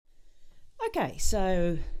Okay,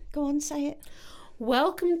 so go on, say it.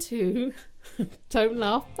 Welcome to Don't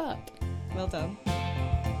Laugh But. Well done.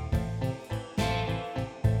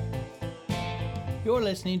 You're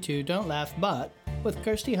listening to Don't Laugh But with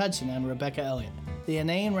Kirsty Hudson and Rebecca Elliott, the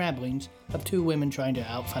inane ramblings of two women trying to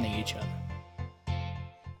out-funny each other.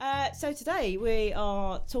 So today we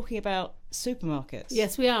are talking about supermarkets.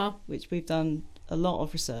 Yes, we are. Which we've done a lot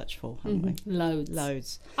of research for, haven't we?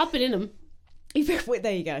 Loads. I've been in them.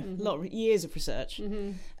 There you go. A lot of years of research.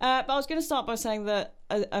 But I was going to start by saying that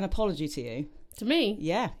an apology to you. To me?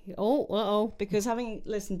 Yeah. Oh, uh-oh. Because having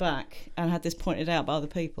listened back and had this pointed out by other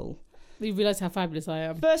people. You realise how fabulous I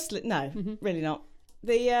am. Firstly, no, really not.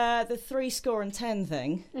 The 3-score-and-10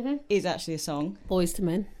 thing is actually a song. Boys to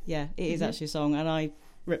Men. Yeah, it is actually a song, and I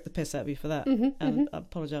ripped the piss out of you for that, and I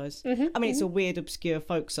apologise. I mean, it's a weird, obscure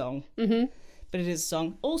folk song, but it is a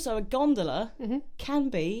song. Also, a gondola can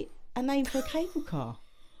be a name for a cable car.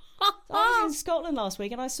 I was in Scotland last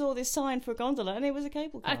week, and I saw this sign for a gondola, and it was a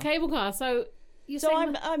cable car. A cable car. So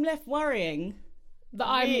I'm left worrying that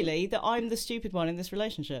I'm the stupid one in this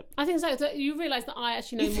relationship. I think so. So you realise that I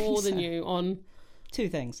actually know more than you on two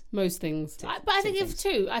things, most things. But I think it's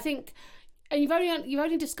two. I think. And you've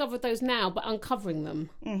only discovered those now, but uncovering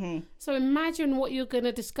them. So imagine what you're going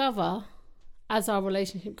to discover as our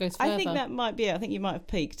relationship goes further. I think that might be it. I think you might have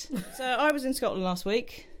peaked. So I was in Scotland last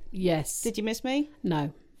week. Yes. Did you miss me?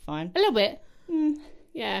 No. Fine. A little bit.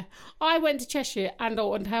 Yeah. I went to Cheshire and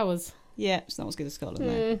Alton Towers. Yeah, it's not as good as Scotland,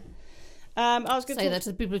 though. I was going to say that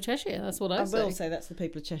to the people of Cheshire. That's what I say. I will say that to the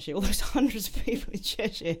people of Cheshire. All those hundreds of people in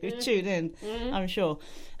Cheshire who tune in, I'm sure.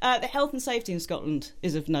 The health and safety in Scotland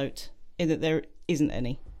is of note, in that there isn't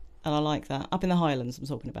any, and I like that. Up in the Highlands, I'm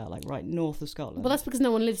talking about, like right north of Scotland. Well, that's because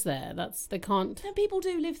no one lives there. They can't. No, people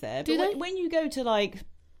do live there. Do but they? When you go to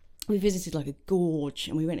we visited a gorge,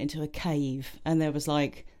 and we went into a cave, and there was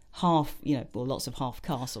lots of half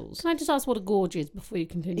castles. Can I just ask what a gorge is before you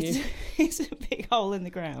continue? It's a big hole in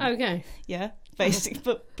the ground. Okay. Yeah, basic,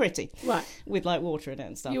 but pretty. Right. With water in it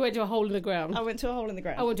and stuff. You went to a hole in the ground. I went to a hole in the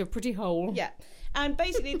ground. I went to a pretty hole. Yeah, and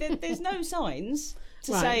basically there's no signs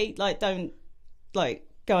to say don't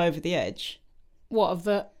go over the edge. What of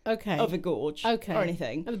the of a gorge or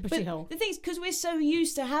anything? Of the pretty hole. The thing is, because we're so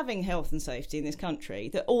used to having health and safety in this country,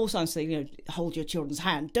 that all signs say, hold your children's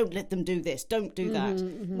hand, don't let them do this, don't do that.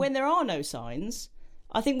 When there are no signs,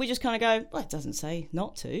 I think we just kind of go, well, it doesn't say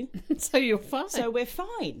not to. So you're fine. So we're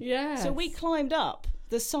fine. Yeah. So we climbed up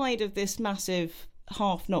the side of this massive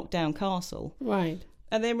half knocked down castle. Right.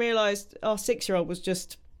 And then realised our 6-year-old was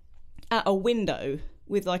just at a window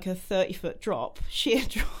with a 30-foot drop, sheer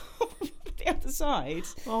drop the other side.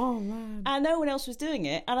 Oh, man. And no one else was doing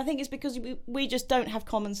it. And I think it's because we just don't have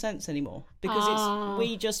common sense anymore. Because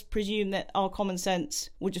we just presume that our common sense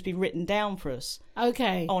will just be written down for us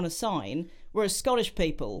on a sign. Whereas Scottish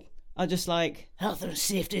people are just health and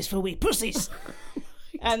safety is for wee pussies.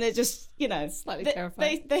 And they're just, slightly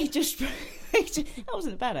terrified. They just that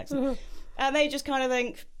wasn't a bad accent. And they just kind of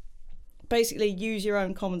think, basically, use your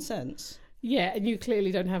own common sense. Yeah, and you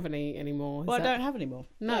clearly don't have any anymore. I don't have any more.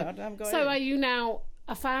 No. I haven't got so any. are you now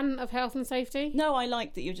a fan of health and safety? No, I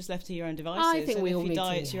like that you're just left to your own devices. I think we all if you need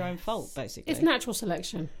die, to, it's your own fault, basically. It's natural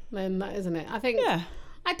selection, then, that isn't it? I think. Yeah.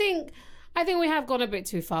 I think we have gone a bit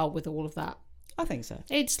too far with all of that. I think so.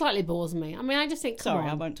 It slightly bores me. I mean, I just think. Sorry,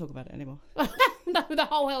 I won't talk about it anymore. No, the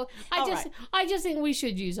whole hell. I just think we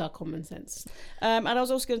should use our common sense. And I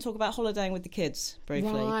was also going to talk about holidaying with the kids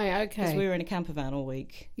briefly. Right, okay. Because we were in a camper van all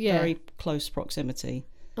week. Yeah. Very close proximity.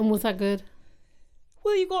 And was that good?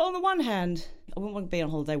 Well, you've got, on the one hand, I wouldn't want to be on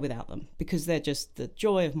holiday without them, because they're just the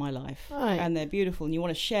joy of my life. Right. And they're beautiful, and you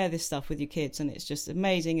want to share this stuff with your kids, and it's just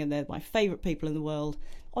amazing, and they're my favourite people in the world.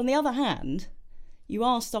 On the other hand, you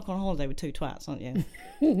are stuck on holiday with two twats, aren't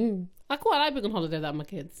you? I quite like being on holiday without my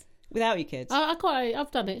kids. Without your kids? I've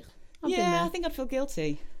done it. I've been there. I think I'd feel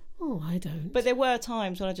guilty. Oh, I don't. But there were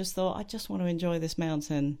times when I just thought, I just want to enjoy this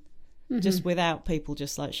mountain, just without people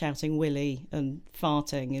just shouting Willy and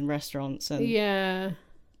farting in restaurants. And yeah.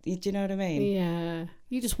 Do you know what I mean? Yeah.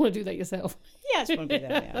 You just want to do that yourself. Yeah, I just want to be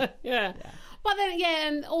there, yeah. But then,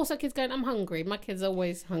 and also kids going, I'm hungry. My kids are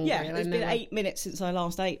always hungry. Yeah, it's been 8 minutes since I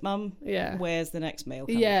last ate, Mum. Yeah. Where's the next meal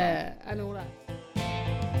coming from? And all that.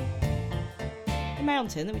 The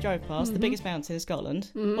mountain that we drove past, the biggest mountain in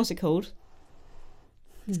Scotland, what's it called?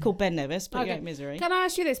 It's called Ben Nevis, but you ain't misery. Can I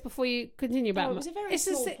ask you this before you continue about it was a very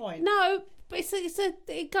small point. No, but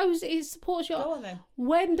it supports your... Go on then.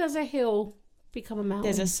 When does a hill become a mountain?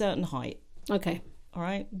 There's a certain height. Okay. All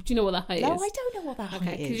right. Do you know what that height is? No, I don't know what that height is.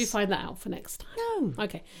 Okay, could you find that out for next time? No.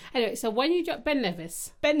 Okay. Anyway, so when you drop Ben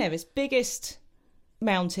Nevis... Ben Nevis, biggest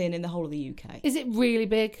mountain in the whole of the UK. Is it really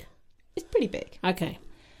big? It's pretty big. Okay.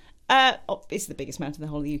 It's the biggest mountain in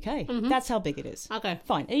the whole of the UK. That's how big it is. Okay.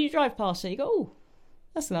 Fine. And you drive past it, you go, oh,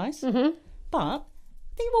 that's nice. But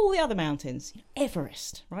think of all the other mountains.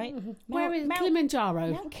 Everest, right? Where is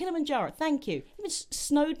Kilimanjaro? Mount Kilimanjaro, thank you. Even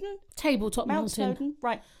Snowdon. Tabletop Mount Mountain. Snowdon,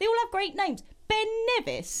 right. They all have great names. Ben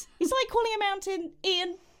Nevis. It's like calling a mountain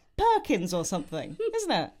Ian Perkins or something,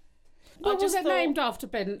 isn't it? Well, was it named after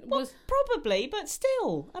Ben? Well, probably, but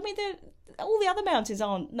still. I mean, all the other mountains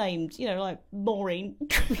aren't named, like Maureen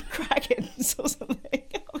Craggins or something,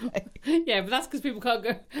 are they? Yeah, but that's because people can't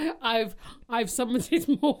go, I've summoned his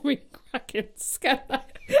Maureen Craggins. I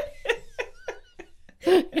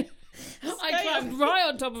climbed right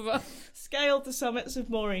on top of her. Scaled the summits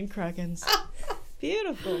of Maureen Craggins.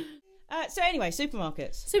 Beautiful. So anyway,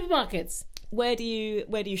 supermarkets. Where do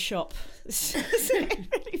you shop? This is a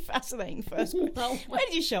really fascinating first one. Where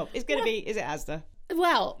do you shop? Is it Asda?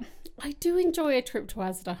 Well, I do enjoy a trip to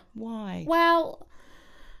Asda. Why? Well,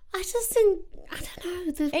 I just think, I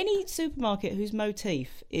don't know. Any supermarket whose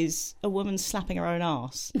motif is a woman slapping her own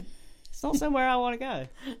arse, it's not somewhere I want to go.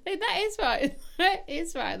 That is right. That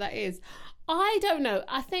is right. That is. I don't know.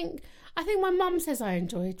 I think my mum says I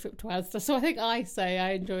enjoy a trip to Asda, so I think I say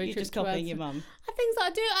I enjoy a trip to Asda. You're just copying your mum. I think so.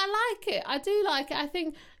 I like it. I do like it. I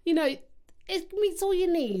think, it meets all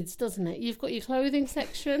your needs, doesn't it? You've got your clothing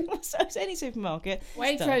section. So it's any supermarket.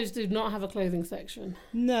 Waitrose do not have a clothing section.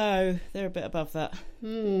 No, they're a bit above that.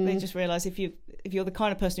 They just realise if you're the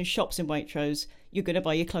kind of person who shops in Waitrose, you're going to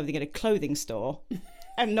buy your clothing at a clothing store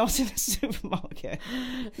and not in a supermarket.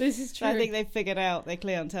 This is true. I think they've figured out their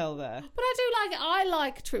clientele there. But I do like it. I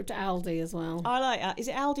like a trip to Aldi as well. I like. Is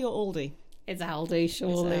it Aldi or Aldi? It's Aldi,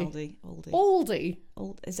 surely. It's Aldi.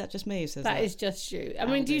 Aldi. Is that just me who says that? That is just you. I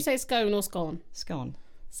mean, do you say scone or scone? Scone.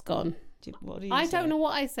 Scone. What do you I say? don't know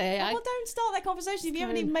what I say. Well, don't start that conversation if you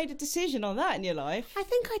haven't even made a decision on that in your life. I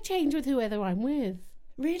think I change with whoever I'm with.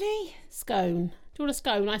 Really? Scone. Do you want a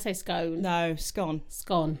scone? I say scone. No, scone.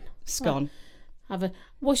 Scone. Scone.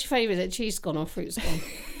 What's your favourite? Is it cheese scone or fruit scone?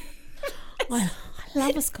 I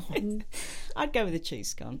love a scone. I'd go with a cheese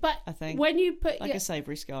scone. But I think when you put a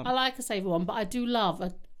savoury scone. I like a savoury one, but I do love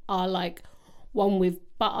I like one with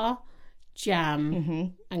butter,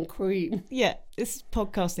 jam, and cream. Yeah, this is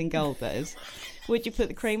podcasting gold. That is. Would you put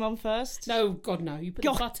the cream on first? No, God, no. You put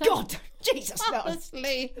the butter. God, Jesus, no.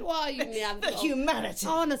 Honestly, why are you Neanderthal? The humanity.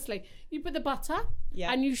 Honestly, you put the butter.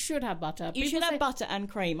 Yeah. And you should have butter. You should have butter and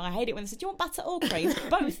cream. I hate it when they say, do you want butter or cream?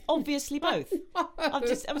 Both. Obviously both. I've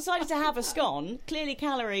decided to have a scone. Clearly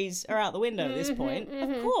calories are out the window at this point.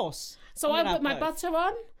 Of course. So I put my butter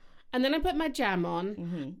on, and then I put my jam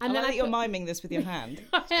on. And then you're miming this with your hand.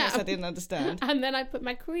 In case I didn't understand. And then I put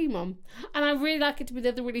my cream on. And I really like it to be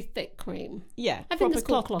the really thick cream. Yeah. I think it's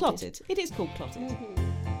called clotted. It is called clotted.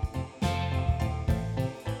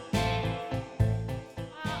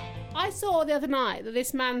 I saw the other night that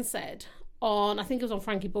this man said I think it was on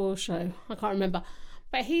Frankie Boyle's show, I can't remember,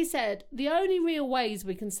 but he said the only real ways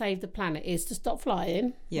we can save the planet is to stop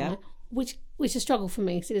flying. Yeah. Right? Which is a struggle for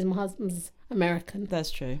me, because my husband's American.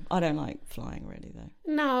 That's true. I don't like flying really though.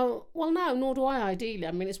 No, nor do I ideally.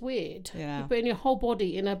 I mean, it's weird. Yeah. You're putting your whole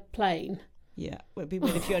body in a plane. Yeah, well, it'd be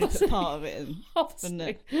weird if you only put part of it in.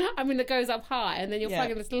 Obviously. I mean, it goes up high, and then you're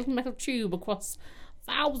flying this little metal tube across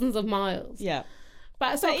thousands of miles. Yeah.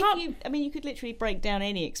 But you could literally break down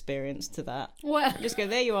any experience to that. Well, just go,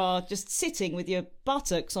 there you are, just sitting with your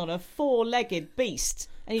buttocks on a four-legged beast,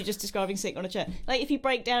 and you're just describing sitting on a chair. Like, if you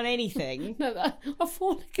break down anything... No, a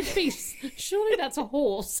four-legged beast. Surely that's a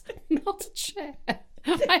horse, not a chair.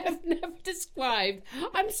 I have never described.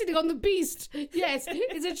 I'm sitting on the beast. Yes,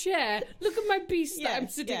 it's a chair. Look at my beast that I'm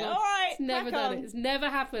sitting on. All right, it's never done it. It's never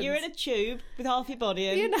happened. You're in a tube with half your body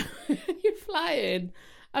in. You're flying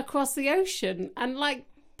across the ocean, and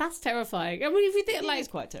that's terrifying. I mean, if you think it's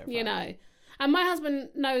quite terrifying. And my husband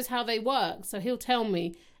knows how they work, so he'll tell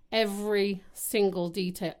me every single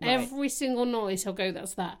detail, every single noise. He'll go,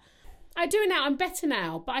 that's that. I do it now. I'm better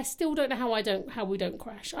now, but I still don't know how we don't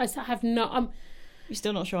crash. I have no. You're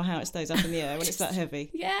still not sure how it stays up in the air when it's that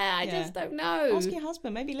heavy. Yeah, I just don't know. Ask your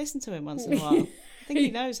husband. Maybe listen to him once in a while. I think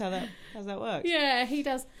he knows how that works. Yeah, he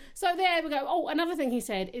does. So there we go. Oh, another thing he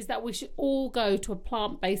said is that we should all go to a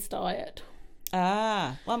plant-based diet.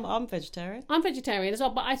 Well, I'm vegetarian. I'm vegetarian as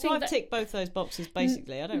well, but I think I've ticked both those boxes,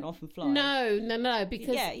 basically. I don't often fly. No,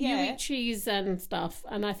 because you eat cheese and stuff,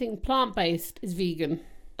 and I think plant-based is vegan.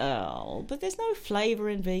 Oh, but there's no flavour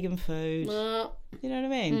in vegan food. You know what I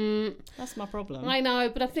mean? That's my problem. I know,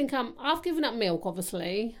 but I think I've given up milk,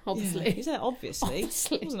 obviously. Yeah. Is that obviously?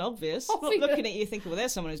 It wasn't obvious. I'm not looking at you thinking, well,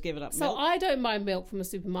 there's someone who's given up milk. So I don't buy milk from a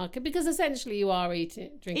supermarket, because essentially you are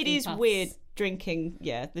drinking It is pus. weird drinking,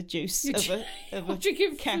 the juice of a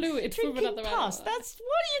drinking fluid from drinking another pus. animal. That's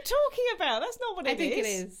what are you talking about? That's not what I think it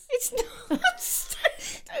is. is. It's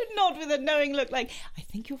not. Don't nod with a knowing look like, I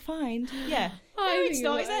think you'll find. Yeah. No, it's think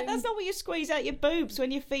not. you're Is that, right. that's not what you squeeze out your boobs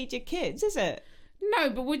when you feed your kids, is it?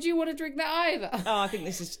 No, but would you want to drink that either? Oh, I think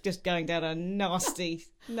this is just going down a nasty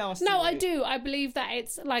No, route. I do. I believe that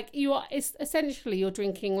it's like it's essentially you're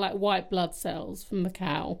drinking like white blood cells from the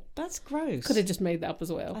cow. That's gross. Could have just made that up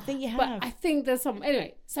as well. I think you have. But I think there's some.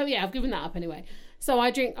 Anyway, so yeah, I've given that up anyway. So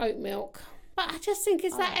I drink oat milk. But I just think,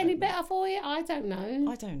 is that any better for you? I don't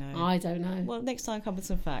know. I don't know. I don't know. Well, next time come with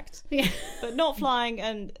some facts. Yeah. But not flying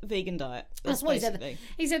and vegan diet. That's what basically.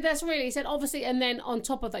 he said. He said obviously, and then on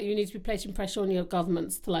top of that, you need to be placing pressure on your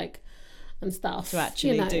governments to and stuff To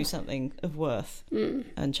actually you know. do something of worth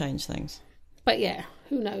and change things. But yeah,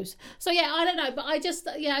 who knows? So yeah, I don't know. But I just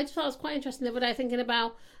thought it was quite interesting the other day thinking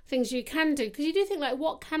about things you can do, because you do think like,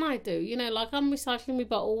 what can I do? You know, like I'm recycling my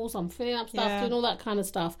bottles, I'm filling up stuff, doing all that kind of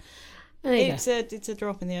stuff. And there you go. It's a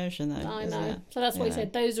drop in the ocean, though. I isn't know. it? So that's what he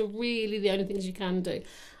said. Those are really the only things you can do.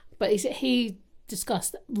 But he said he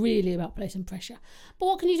discussed really about placing pressure. But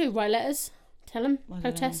what can you do? Write letters? Tell them? I don't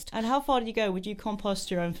Protest? know. And how far did you go? Would you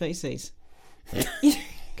compost your own faeces? Because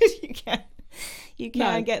you can. You can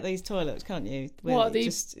No. get these toilets, can't you? Where What,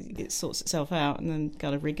 it sorts itself out and then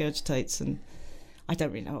kind of regurgitates, and I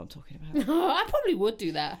don't really know what I'm talking about. Oh, I probably would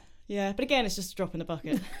do that. Yeah, but again, it's just a drop in the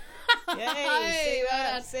bucket. Yay, Hey, see well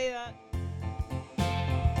that? done. See that?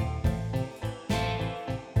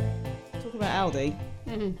 Talking about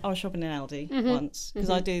Aldi, I was shopping in Aldi once because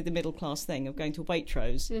I do the middle class thing of going to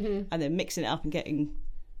Waitrose and then mixing it up and getting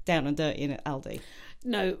down and dirty in Aldi.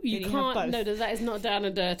 No, you you have can't. both. No, that is not down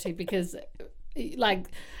and dirty because, no,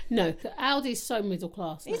 Aldi's so middle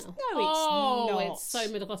class now. It's not. It's so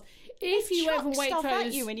middle class. If you Chuck ever stuff at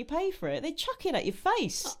Waitrose, you when you pay for it. They chuck it at your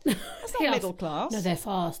face. That's not Yeah. middle class. No, they're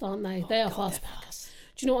fast, aren't they? They are fast. they're fast.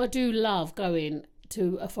 Do you know what I do love going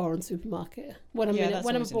to a foreign supermarket when I'm Yeah, that's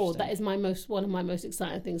when I'm always abroad? That interesting. is one of my most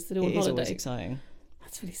exciting things to do on It is always holiday. exciting.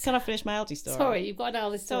 That's really Can I finish my Aldi story? Sorry, you've got an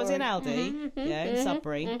Aldi story. So I was in Aldi, in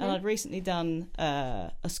Sudbury, and I'd recently done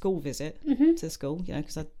a school visit to school,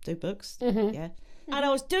 because I do books, and I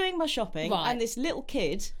was doing my shopping, Right. and this little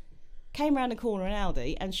kid came round the corner in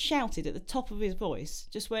Aldi and shouted at the top of his voice,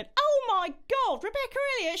 just went, "Oh my God, Rebecca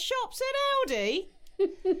Elliott shops at Aldi!"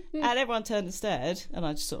 And everyone turned and stared, and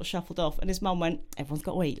I just sort of shuffled off, and his mum went, "Everyone's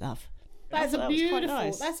got to eat, love." That's I thought that was quite beautiful.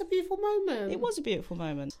 nice. That's a beautiful moment. It was a beautiful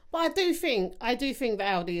moment. But I do think that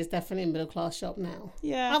Aldi is definitely a middle class shop now.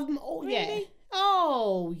 Yeah. Yeah. Really?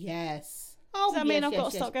 Oh yes. Oh, Does that mean yes, I've got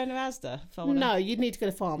yes, to stop yes. going to Asda? If I want No, you'd need to go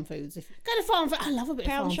to Farm Foods. Go to Farm Foods. I love a bit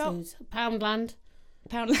Pound of shop? Farm Foods. Poundland.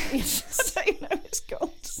 Pound. I don't even know what it's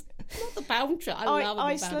called. Not the pound shop. I love a bit of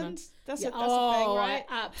Iceland. Poundland. That's Yeah. a thing, right?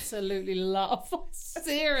 I absolutely love.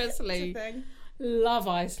 Seriously, That's a thing. love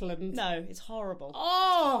Iceland. No, it's horrible.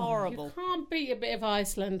 Oh, horrible. You can't beat a bit of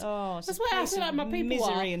Iceland. Oh, it's That's a what I place feel like of my people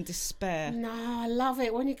misery are. and despair. No, I love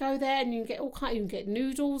it when you go there and you can get all kind. You can get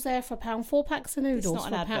noodles there for £1. 4 packs of noodles It's not for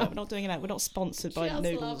an a advert. pound. We're not doing an ad. We're not sponsored by Just love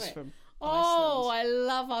noodles it. from Oh, Iceland. I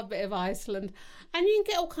love a bit of Iceland, and you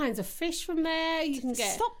can get all kinds of fish from there. You can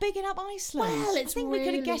get, Stop bigging up Iceland. Well, it's I think we could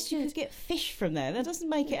have really guessed you good. could get fish from there. That doesn't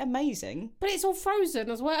make it amazing. but it's all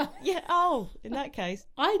frozen as well. Yeah. Oh, in that case,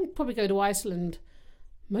 I'd probably go to Iceland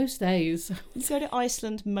most days. you go to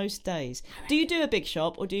Iceland most days. Do you do a big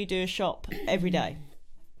shop or do you do a shop every day?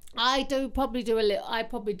 I probably get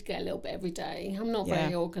a little bit every day. I'm not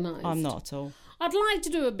very Yeah, organised. I'm not at all. I'd like to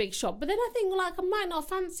do a big shop, but then I think I might not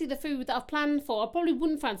fancy the food that I've planned for. I probably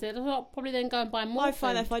wouldn't fancy it. I'll probably then go and buy more I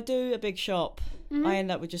find that food. if I do a big shop, Mm-hmm. I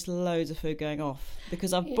end up with just loads of food going off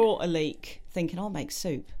because I've brought a leek thinking I'll make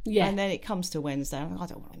soup. Yeah. And then it comes to Wednesday and I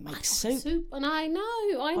don't want to make soup. And I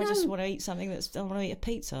know. I just want to eat something I want to eat a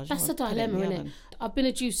pizza. I just That's the want to put it in dilemma, the isn't it? oven. I've been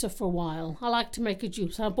a juicer for a while. I like to make a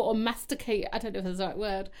juice. I bought a masticator. I don't know if that's the right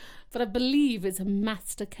word, but I believe it's a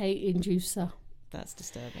masticating juicer. That's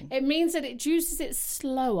disturbing. It means that it juices it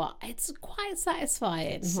slower. It's quite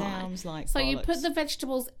satisfying. It sounds like So you bollocks. put the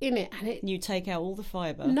vegetables in it, and it. You take out all the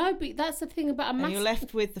fibre No, but that's the thing about a and you're masticator.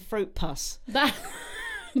 left with the fruit pus.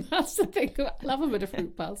 That's the thing. I love a bit of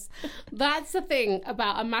fruit pus. That's the thing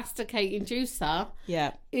about a masticating juicer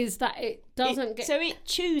Yeah. is that it doesn't get. So it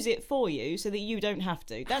chews it for you so that you don't have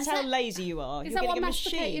to. That's Is how that- lazy you are. is You're that what getting a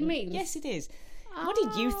masticating machine. means? Yes, it is. What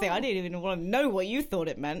did you think? I didn't even want to know what you thought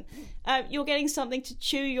it meant. You're getting something to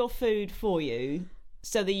chew your food for you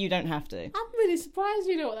so that you don't have to. I'm really surprised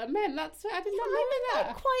you know what that meant. I did not know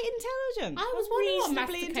that. Quite intelligent. I was wondering what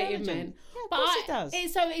Reasonably masticating intelligent. meant. Yeah, of but course it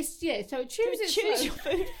does. So it chews It chews your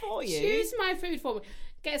food for you. Choose my food for me.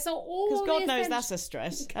 So all Because God the knows essential- that's a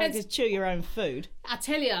stress. Having to chew your own food. I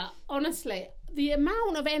tell you, honestly, the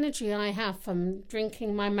amount of energy I have from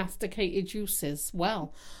drinking my masticated juices,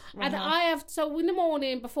 and I have, so in the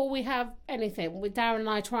morning before we have anything, with Darren and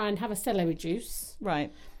I try and have a celery juice.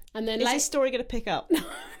 Right. And then Is this story going to pick up?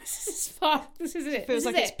 this is far. This is it. Feels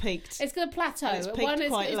this like is it's peaked. It's going to plateau. It's peaked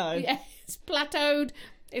quite low. Yeah, it's plateaued.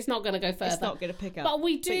 It's not going to go further. It's not going to pick up. But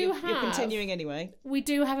we do you're have. continuing anyway. We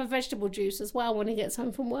do have a vegetable juice as well when he gets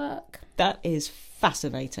home from work. That is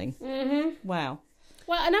fascinating. Mm-hmm. Wow.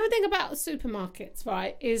 Well, another thing about supermarkets,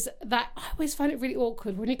 right, is that I always find it really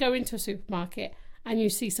awkward when you go into a supermarket and you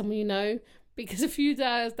see someone you know, because a few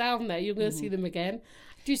days down there you're going to see them again.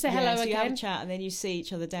 Do you say hello so again? you have a chat and then you see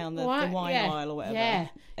each other down the Right, wine yeah. aisle or whatever. Yeah.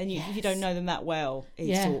 And if you don't know them that well,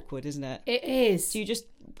 it's awkward, isn't it? It is. Do you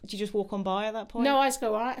just walk on by at that point? No, I just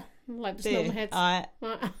go, right, like just nod my head.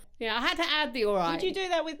 Right. Yeah, I had to add the all right. Would you do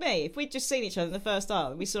that with me? If we'd just seen each other in the first aisle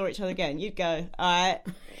and we saw each other again, you'd go, alright.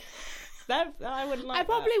 That I wouldn't like I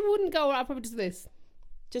probably that. wouldn't go all right, I'd probably do this.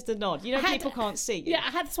 Just a nod. You know, people can't see you.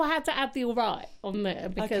 Yeah, so I had to add the all right on there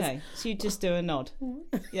because. Okay, so you just do a nod.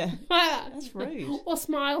 Yeah. That's rude. Or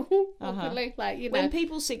smile awkwardly, like, you know. When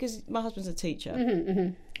people see, because my husband's a teacher,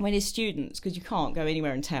 when his students, because you can't go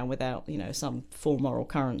anywhere in town without, some full moral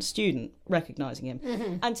current student recognising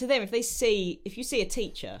him. And to them, if you see a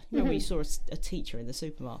teacher, remember when you saw a teacher in the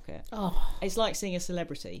supermarket? Oh, It's like seeing a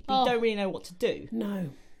celebrity. You don't really know what to do. no.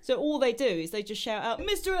 So all they do is they just shout out,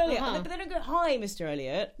 Mr. Elliot, but they don't go, hi, Mr.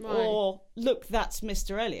 Elliot, Right. or look, that's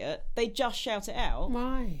Mr. Elliot. They just shout it out,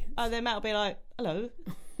 Right. and then Matt will be like, hello,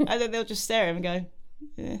 and then they'll just stare at him and go,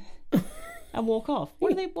 yeah, and walk off.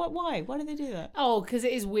 Why? Why do they do that? Oh, because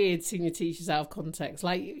it is weird seeing your teachers out of context.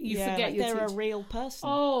 Like, you forget like your they're teacher. a real person.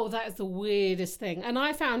 Oh, that is the weirdest thing. And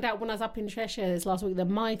I found out when I was up in Cheshire this last week that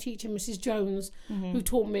my teacher, Mrs. Jones, who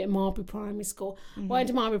taught me at Marbury Primary School, went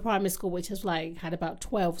to Marbury Primary School, which has had about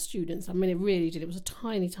 12 students. I mean, it really did. It was a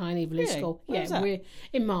tiny, tiny village Really? school. Where was that? We're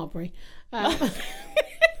in Marbury.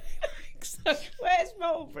 So, Where's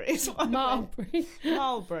Mulberry? Is what I meant.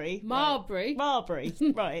 Marbury. Mulberry. Marbury.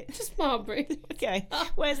 Right. Just Marbury. Okay.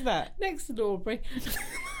 Where's that? Next to Norbury.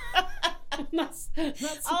 that's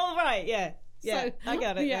Oh, right. Yeah. Yeah. so, I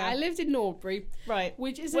got it. Yeah, now. I lived in Norbury. Right.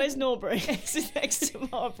 Which is Where's Norbury? It's next to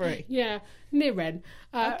Marbury. Yeah, near Wren.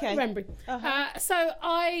 Okay. Wrenbury. So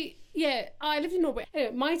I lived in Norbury.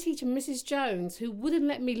 Anyway, my teacher, Mrs. Jones, who wouldn't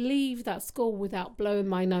let me leave that school without blowing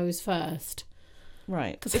my nose first.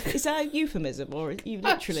 Right. Is that a euphemism, or you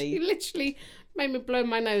literally? She literally made me blow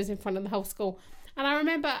my nose in front of the whole school. And I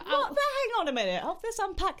remember... What? Hang on a minute. Let's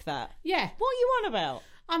unpack that. Yeah. What are you on about?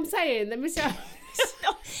 I'm saying that Miss Jones...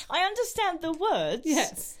 I understand the words.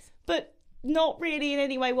 Yes. But not really in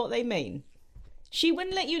any way what they mean. She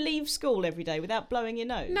wouldn't let you leave school every day without blowing your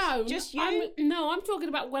nose. No, just you. I'm talking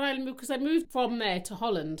about when I moved, because I moved from there to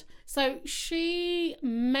Holland. So she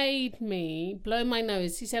made me blow my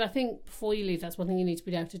nose. She said, "I think before you leave, that's one thing you need to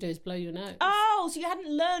be able to do is blow your nose." Oh, so you hadn't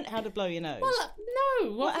learnt how to blow your nose? Well,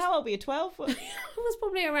 no. How old were you? 12? I was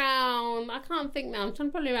probably around. I can't think now.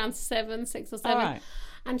 I'm probably around 6 or 7. All right.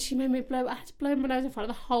 And she made me blow. I had to blow my nose in front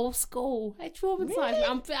of the whole school. It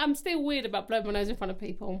traumatized me. I'm still weird about blowing my nose in front of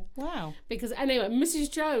people. Wow. Because anyway,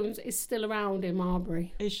 Mrs. Jones is still around in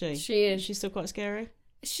Marbury. Is she? She is. She's still quite scary.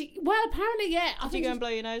 Apparently, yeah. Did you go and blow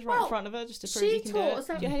your nose right in front of her just to prove you can do it?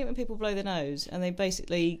 Do you hate it when people blow their nose and they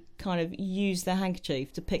basically kind of use their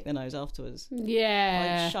handkerchief to pick their nose afterwards?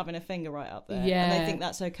 Yeah. Like shoving a finger right up there. Yeah. And they think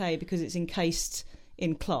that's okay because it's encased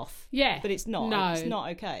in cloth. Yeah. But it's not. No. It's not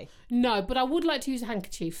okay. No, but I would like to use a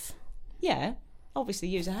handkerchief. Yeah. Obviously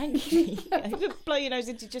use a handkerchief. Yeah, you could blow your nose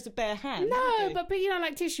into just a bare hand. No, but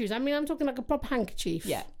like tissues. I mean, I'm talking like a proper handkerchief.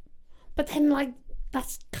 Yeah. But then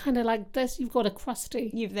that's kind of like this. You've got a crusty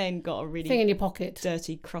You've then got a really thing in your pocket.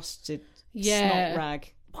 dirty, crusted Yeah. snot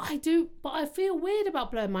rag. But I feel weird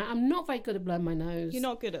about blowing my... I'm not very good at blowing my nose. You're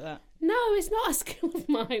not good at that. No, it's not a skill of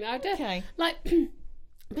mine. I don't... Okay.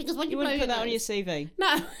 Because when You blow wouldn't your put that on your nose- CV.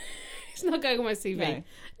 No, it's not going on my CV.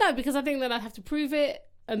 No, because I think that I'd have to prove it,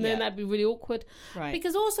 and then Yeah. that'd be really awkward. Right.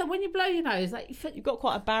 Because also, when you blow your nose, You've got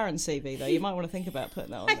quite a barren CV, though. You might want to think about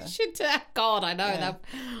putting that on I there. should. God, I know that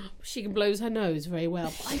she can blows her nose very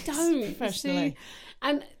well, but I don't. you Professionally. see.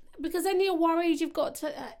 And because then you're worried you've got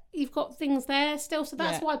things there still, so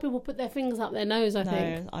that's Yeah. why people put their fingers up their nose. I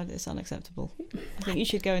think. No, it's unacceptable. I think you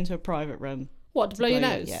should go into a private room. What, to blow your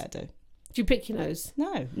nose? Yeah, I do. Do you pick your nose?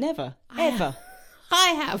 No, never, ever.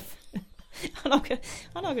 I have. I'm not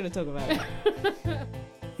going to talk about it.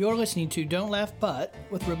 You're listening to Don't Laugh But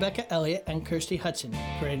with Rebecca Elliott and Kirsty Hudson,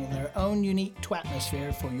 creating their own unique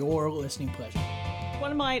twatmosphere for your listening pleasure.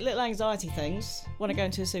 One of my little anxiety things when I go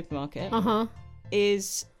into a supermarket Uh huh.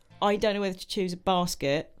 is I don't know whether to choose a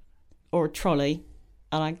basket or a trolley,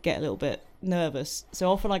 and I get a little bit nervous.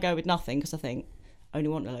 So often I go with nothing because I think I only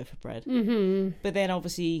want a loaf of bread. Mm-hmm. But then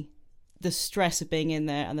obviously the stress of being in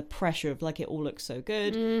there and the pressure of like it all looks so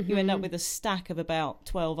good, you end up with a stack of about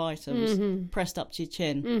 12 items pressed up to your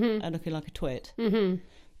chin and looking like a twit.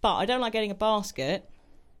 But I don't like getting a basket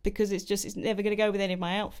because it's never going to go with any of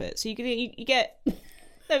my outfits. So you get no,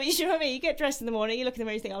 but you know what I mean? You get dressed in the morning, you look in the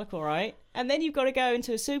mirror, you think I look all right, and then you've got to go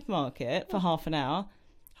into a supermarket for half an hour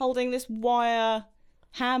holding this wire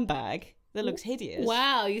handbag that looks hideous.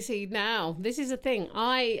 Wow, you see, now this is a thing.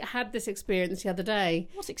 I had this experience the other day.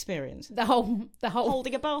 What's experience? The whole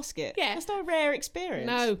Holding a basket. Yeah, that's not a rare experience.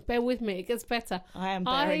 No, bear with me, it gets better. I am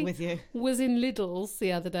bearing with you. Was in Lidl's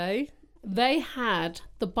the other day. They had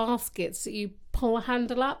the baskets that you pull a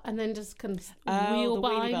handle up and then just can wheel the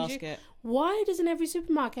behind wheelie you. basket. Why doesn't every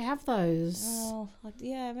supermarket have those? Oh,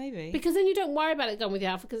 yeah, maybe. Because then you don't worry about it going with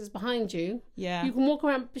your outfit because it's behind you. Yeah. You can walk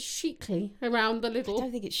around chicly around the Lidl. I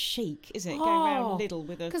don't think it's chic, is it? Going around Lidl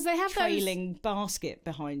with a trailing basket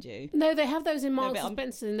behind you. No, they have those in Marks and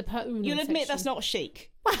Spencer in the Puna You'll admit section. that's not chic.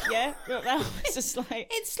 Yeah? It's just like...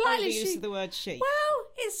 It's slightly chic. chic. Of the word chic. Well,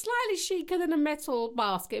 it's slightly chicer than a metal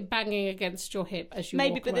basket banging against your hip as you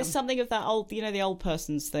walk but there's something of that old, the old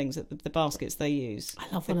person's things, the baskets they use.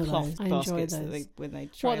 I love the one of cloth those. I baskets enjoy those. when they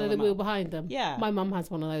trail the them wheel up. behind them? Yeah. My mum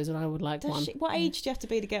has one of those and I would like one. What age do you have to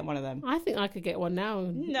be to get one of them? I think I could get one now.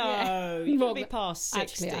 No, you can't be past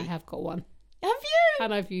 60. Actually, I have got one. Have you?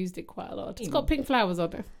 And I've used it quite a lot. It's got pink flowers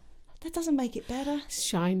on it. That doesn't make it better. It's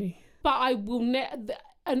shiny. But I will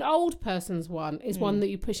an old person's one is one that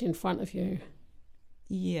you push in front of you.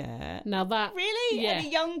 Yeah. Now that... Really? Yeah. And a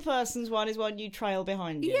young person's one is one you trail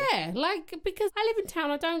behind you? Yeah, because I live in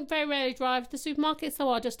town, I don't very rarely drive to the supermarket, so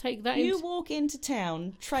I'll just take that You walk into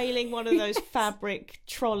town trailing one of those fabric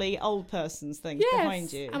trolley old person's things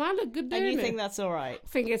behind you. And I look good doing it. And you think that's all right? I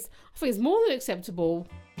think it's more than acceptable.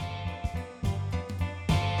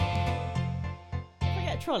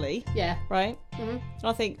 Trolley, yeah, right. And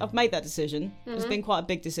I think I've made that decision. It's been quite a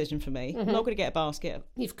big decision for me. I'm not going to get a basket.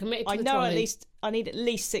 You've committed to I the know trolley. I need at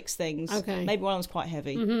least 6 things. Okay, maybe one of them's quite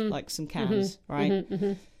heavy, like some cans, right?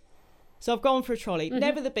 So I've gone for a trolley.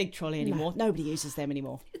 Never the big trolley anymore. No. Nobody uses them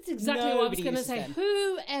anymore. It's exactly what I was going to say. Them.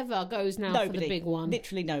 Whoever goes now for the big one?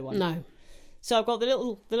 Literally no one. No. So I've got the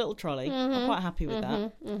little trolley. I'm quite happy with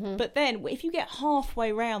that. But then if you get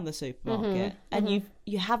halfway round the supermarket and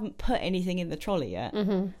you haven't put anything in the trolley yet,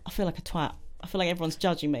 I feel like a twat. I feel like everyone's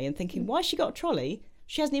judging me and thinking, why has she got a trolley?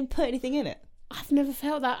 She hasn't even put anything in it. I've never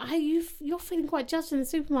felt that. You're feeling quite judged in the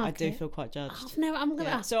supermarket. I do feel quite judged. I'm gonna.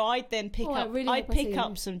 Yeah. So I'd then pick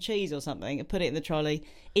up some cheese or something and put it in the trolley,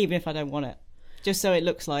 even if I don't want it, just so it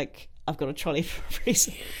looks like I've got a trolley for a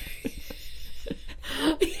reason.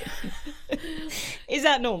 Is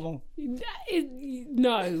that normal?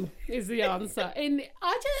 No, is the answer.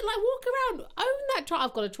 I just walk around, own that trolley.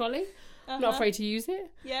 I've got a trolley. I'm not afraid to use it.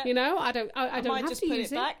 Yeah. I don't might have just to put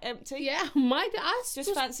use it back empty. Yeah, I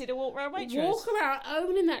just fancy to walk around Waitrose. Walk around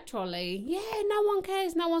owning that trolley. Yeah, no one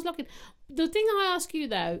cares. No one's looking. The thing I ask you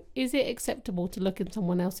though, is it acceptable to look in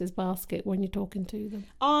someone else's basket when you're talking to them?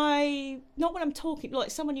 Not when I'm talking, like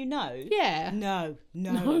someone you know. Yeah. No.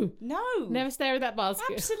 Never stare at that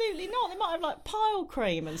basket. Absolutely not. They might have like pile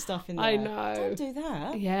cream and stuff in there. I know. Don't do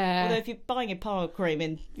that. Yeah. Although if you're buying a pile cream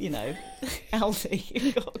in, Aldi,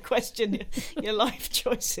 you've got to question your life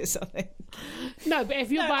choices, I think. No, but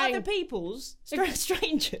if you're buying other people's,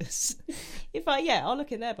 strangers, I'll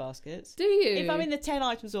look in their baskets. Do you? If I'm in the 10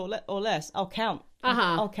 items or less, I'll count.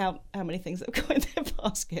 I'll count how many things they've got in their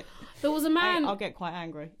basket. There was a man. I'll get quite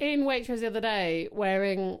angry. In Waitrose the other day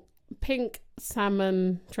wearing pink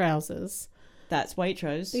salmon trousers. That's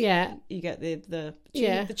Waitrose. Yeah. You get the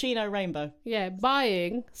Chino rainbow. Yeah,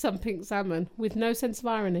 buying some pink salmon with no sense of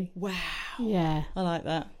irony. Wow. Yeah. I like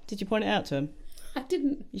that. Did you point it out to him? I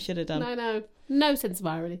didn't. You should have done. No sense of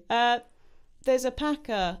irony. There's a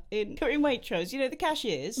packer in Waitrose, the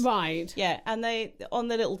cashiers. Right. Yeah, and they, on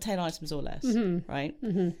the little 10 items or less, right?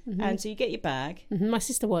 And so you get your bag. My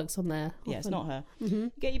sister works on there. Yeah, it's not her.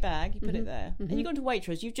 You get your bag, you put it there, and you go into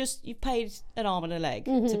Waitrose, you've paid an arm and a leg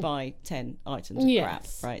to buy 10 items of crap,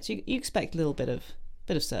 right? So you expect a little bit of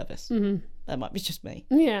service. That might be just me.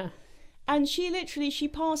 Yeah. And she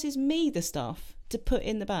passes me the stuff to put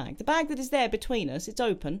in the bag. The bag that is there between us, it's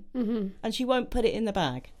open, and she won't put it in the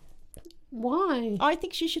bag. Why? I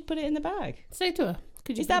think she should put it in the bag. Say to her.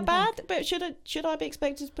 Is that bad? But should I be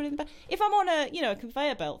expected to put it in the bag? If I'm on a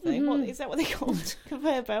conveyor belt thing, is that what they call it?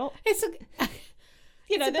 Conveyor belt? It's a.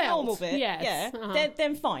 you know, It's a the belt. normal bit. Yes. Yeah. Uh-huh.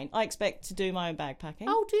 Then fine. I expect to do my own bag packing.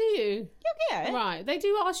 Oh, do you? yeah. Right. They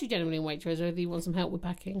do ask you generally in Waitrose whether you want some help with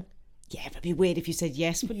packing. Yeah, but it'd be weird if you said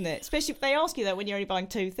yes, wouldn't it? Especially if they ask you that when you're only buying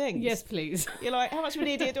 2 things. Yes, please. You're like, how much of an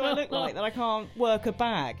idiot do I look like that I can't work a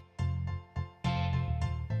bag?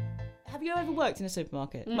 Have you ever worked in a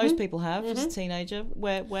supermarket? Most people have as a teenager.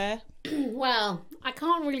 Where? Well, I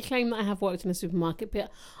can't really claim that I have worked in a supermarket,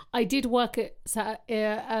 but I did work at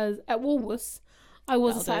Woolworths. I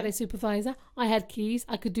was a Saturday supervisor. I had keys.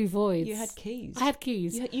 I could do voids. You had keys. I had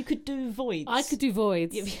keys. You could do voids. I could do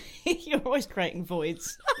voids. You're always creating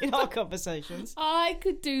voids in our conversations. I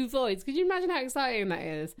could do voids. Could you imagine how exciting that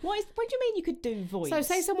is? What do you mean you could do voids? So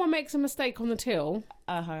say someone makes a mistake on the till,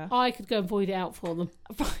 Uh-huh. I could go and void it out for them.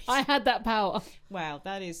 Right. I had that power. Wow,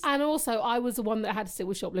 that is And also, I was the one that had to sit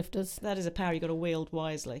with shoplifters. a power you got to wield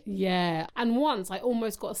wisely. Yeah. And once I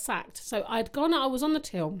almost got sacked. So I was on the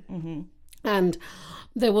till, and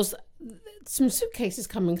there was some suitcases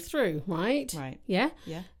coming through, right? Right. Yeah?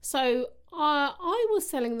 Yeah. So I was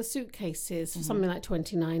selling the suitcases for something like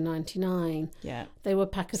 $29.99. Yeah. They were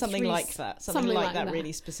pack of Something three, like that. Something like that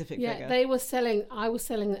really specific Yeah, figure. I was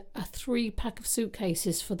selling a 3-pack of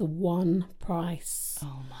suitcases for the one price.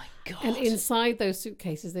 Oh my God. And inside those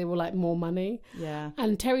suitcases, they were like more money. Yeah.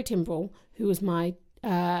 And Terry Timbrell, who was my,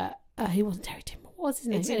 he wasn't Terry Timbrell. What was his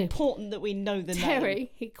name? It's Anyway, important that we know the name.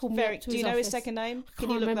 Terry. He called me up to Do you his know his office. second name? I Can can't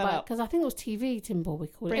you look remember that up? because I think it was TV Timbrell we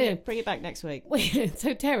called it. Bring it back next week.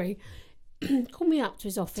 So Terry called me up to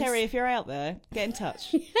his office. Terry, if you're out there, get in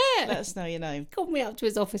touch. Yeah. Let us know your name. Called me up to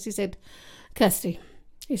his office. He said, Kirsty,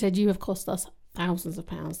 he said, you have cost us thousands of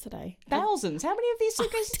pounds today. Thousands? How many of these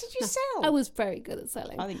suitcases did you sell? I was very good at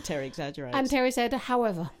selling. I think Terry exaggerates. And Terry said,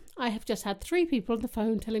 however, I have just had 3 people on the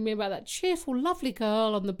phone telling me about that cheerful, lovely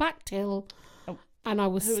girl on the back till. Oh, and I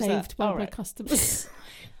was who was saved that? by Oh, my right. customers.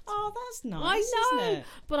 Oh, that's nice. I know. Isn't it?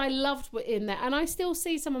 But I loved in there. And I still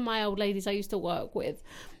see some of my old ladies I used to work with.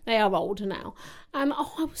 They are older now. And I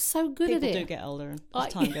was so good People at it. do get older as I-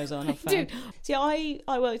 time goes on, I've I do. found. See, I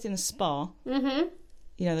worked in a spa. Mm-hmm.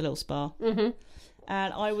 You know, the little spa. Mm-hmm.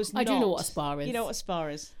 And I was I do know what a spa is. You know what a spa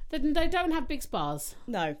is? They don't have big spas.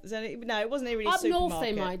 No, it wasn't a really Up supermarket. north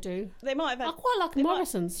they might do. They might have had... I quite like they might-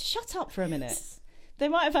 Morrison's. Shut up for a minute. They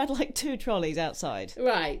might have had like 2 trolleys outside,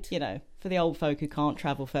 Right. you know, for the old folk who can't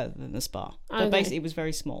travel further than the spa. But Okay. basically it was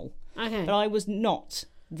very small. Okay. But I was not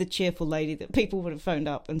the cheerful lady that people would have phoned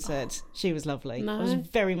up and said she was lovely. No. I was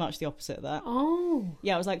very much the opposite of that. Oh.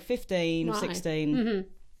 Yeah, I was like 15, Right. 16. Mm-hmm.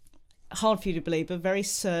 Hard for you to believe, but very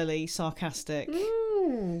surly, sarcastic.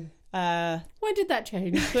 Mm. When did that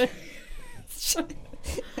change?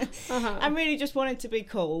 I really just wanted to be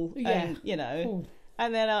cool. Yeah. And, you know. Oh,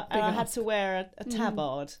 And then I had ask. to wear a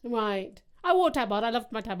tabard. right. I wore tabard. I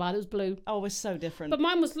loved my tabard. It was blue. Oh, it was so different. But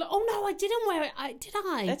mine was... Oh, no, I didn't wear it. Did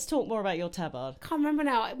I? Let's talk more about your tabard. Can't remember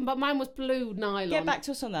now. But mine was blue nylon. Get back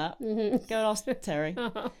to us on that. Mm-hmm. Go and ask Terry.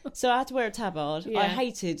 So I had to wear a tabard. Yeah. I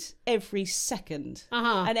hated every second.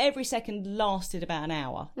 Uh-huh. And every second lasted about an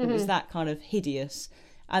hour. It was that kind of hideous.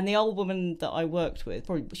 And the old woman that I worked with,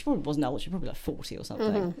 she probably wasn't old, she was probably like 40 or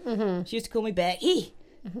something. She used to call me Becky.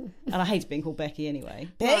 And I hated being called Becky anyway.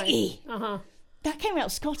 Becky! Right. Uh-huh. That came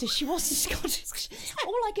out Scottish. She wasn't Scottish.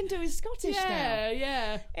 All I can do is Scottish now.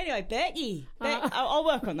 Yeah. Anyway, Becky. I'll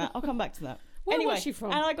work on that. I'll come back to that. Where anyway, was she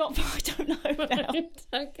from? And I don't know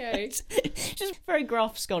now. Okay. Just very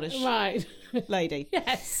gruff Scottish Right. lady.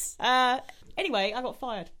 Yes. Anyway, I got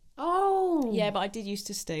fired. Oh. Yeah, but I did used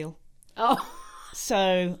to steal. Oh.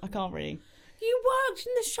 So I can't really. You worked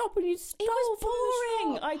in the shop and you stole It was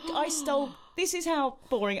from boring. the shop. I stole. This is how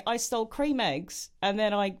boring. I stole cream eggs and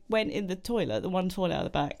then I went in the toilet, the one toilet out the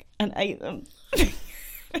back, and ate them.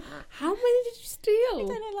 How many did you steal? I don't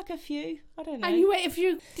know, like a few. I don't know. And you ate a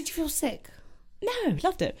few. Did you feel sick? No,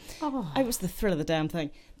 loved it. Oh. It was the thrill of the damn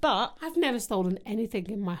thing. But I've never stolen anything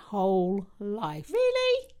in my whole life.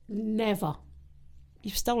 really, Never.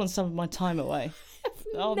 you've stolen some of my time away.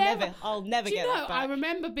 I'll never Do you get know, that back. I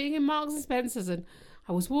remember being in Marks and Spencer's and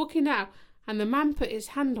I was walking out and the man put his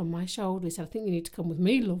hand on my shoulder. He said, I think you need to come with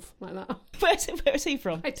me, love. Like that. Where's he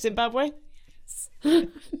from? Zimbabwe? He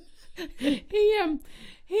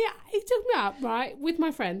took me up, right, with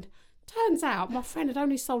my friend. Turns out my friend had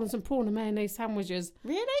only stolen some prawn and mayonnaise sandwiches.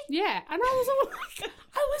 Really? Yeah, and I was all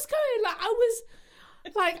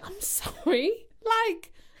like, I'm sorry.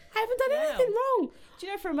 Like, I haven't done Wow. anything wrong. Do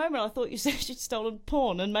you know, for a moment I thought you said she'd stolen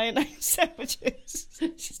porn and mayonnaise sandwiches.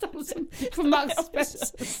 She stole some from Marks and That was a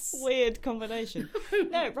Spencer's. weird combination.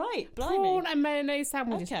 No, right, blimey. Prawn and mayonnaise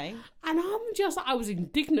sandwiches. Okay. And I was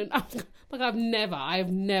indignant. I have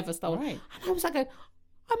never stolen. Right. And I was like,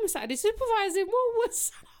 I'm a Saturday supervisor in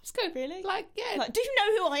Woolworths. I was going, Really? Like, yeah. Like, do you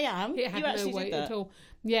know who I am? It had You actually no weight did that. at all.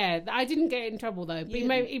 Yeah, I didn't get in trouble though. But he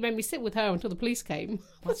made me sit with her until the police came.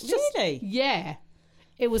 It's just- Really? Yeah.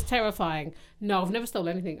 It was terrifying. No, I've never stolen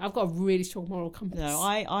anything. I've got a really strong moral compass. No,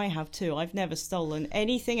 I have too. I've never stolen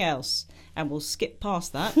anything else, and we'll skip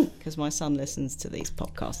past that because my son listens to these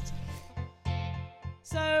podcasts.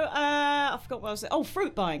 So I forgot what I was saying. Oh,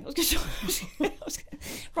 fruit buying. I was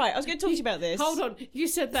going to talk to you about this. Hold on. You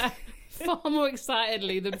said that far more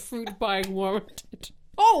excitedly than fruit buying warranted.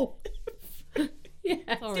 Oh! Yeah.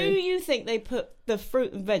 Do Sorry. you think they put the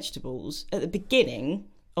fruit and vegetables at the beginning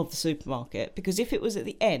of the supermarket? Because if it was at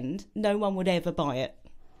the end, no one would ever buy it.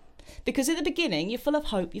 Because at the beginning, you're full of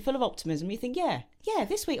hope, you're full of optimism. You think, yeah,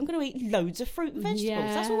 this week I'm going to eat loads of fruit and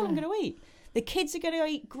vegetables. That's all I'm going to eat. The kids are going to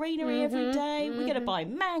eat greenery every day. We're going to buy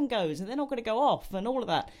mangoes and they're not going to go off and all of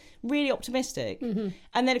that. Really optimistic.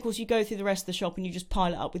 And then, of course, you go through the rest of the shop and you just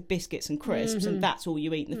pile it up with biscuits and crisps and that's all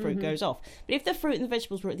you eat and the fruit goes off. But if the fruit and the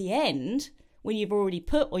vegetables were at the end, when you've already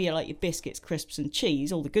put all your, like, your biscuits, crisps and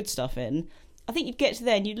cheese, all the good stuff in, I think you'd get to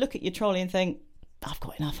there and you'd look at your trolley and think, I've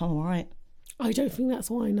got enough, I'm all right. I don't think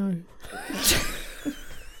that's why, no.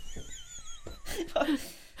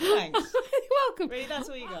 Thanks. You're welcome. Really, that's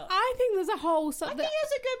all you got? I think there's a whole... I think that's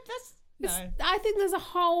a good... No. I think there's a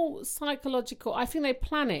whole psychological... I think they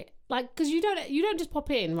plan it. Like, because you don't just pop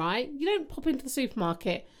in, right? You don't pop into the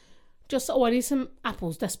supermarket just, I need some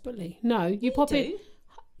apples desperately. No, you pop in...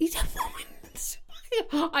 You don't pop in the supermarket.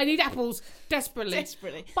 I need apples desperately.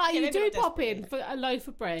 But Yeah, you maybe do not pop desperately. in for a loaf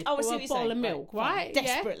of bread Oh, I or see a what you're bottle saying. of milk, Fine. right?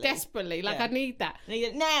 Desperately. Yeah, desperately. Like, Yeah. I need that.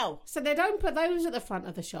 Now. So they don't put those at the front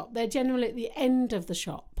of the shop. They're generally at the end of the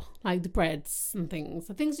shop, like the breads and things.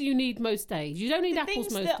 The things that you need most days. You don't need apples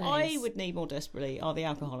Things most that days. I would need more desperately are the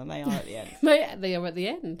alcohol, and they are at the end. They are at the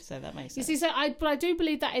end. So that makes You sense. see, but I do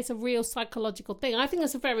believe that is a real psychological thing. I think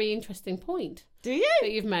that's a very interesting point Do you?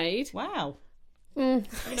 that you've made. Wow. I'm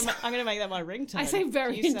going to make that my ringtone. I say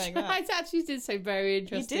very You saying interesting. that. I actually did say very You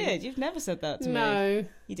interesting. did. You've never said that to me. No.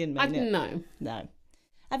 You didn't I mean it. no. No.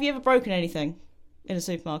 Have you ever broken anything in a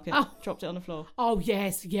supermarket? Oh. Dropped it on the floor? Oh,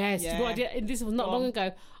 yes. Yeah. What I did, and this was not Go long on.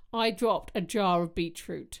 ago. I dropped a jar of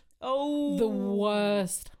beetroot. Oh. The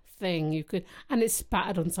worst thing you could. And it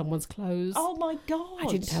spattered on someone's clothes. Oh, my God. I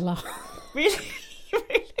didn't tell her. Really?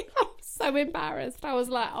 Really? I was so embarrassed. I was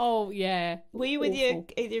like, oh, yeah. Were you with Awful.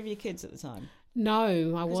 either of your kids at the time?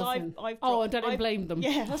 No, I 'Cause wasn't. I've I dropped- don't blame them.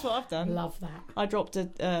 Yeah, that's what I've done. Love that. I dropped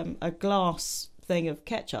a glass thing of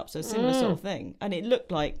ketchup, so a similar sort of thing, and it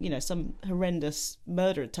looked like, you know, some horrendous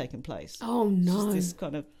murder had taken place. Oh, no. Just this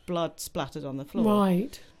kind of blood splattered on the floor,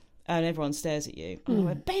 Right. and everyone stares at you. And I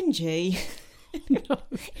went, Benji. No.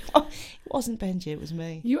 It wasn't Benji, it was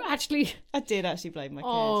me. You actually... I did actually blame my kids.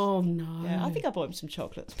 Oh, no. Yeah, I think I bought him some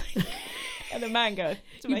chocolates and a mango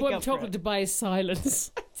to You make bought up for chocolate it. to buy his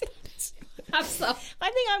silence. That's I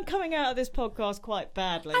think I'm coming out of this podcast quite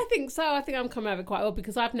badly. I think so. I think I'm coming out of it quite well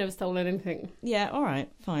because I've never stolen anything. Yeah, all right,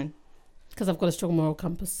 fine. Because I've got a strong moral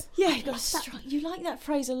compass. Yeah, you like that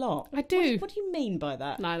phrase a lot. I do. What do you mean by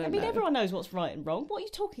that? No, I don't mean, know. everyone knows what's right and wrong. What are you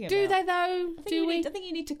talking about? Do they though? I think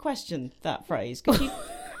you need to question that phrase because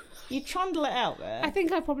you trundle it out there. I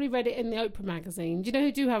think I probably read it in the Oprah magazine. Do you know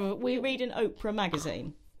who do have a... We read an Oprah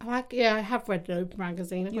magazine. I have read the Oprah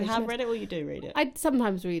magazine. You have read it or you do read it? I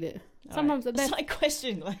sometimes read it. Sometimes Right. It's like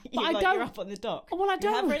questioning, like, I you're don't- up on the dock. Well, I You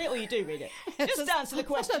don't. have read it or you do read it? Just answer the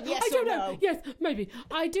question, yes I or don't know. no. Yes, maybe.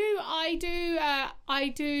 I do.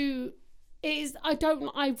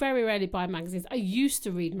 I very rarely buy magazines. I used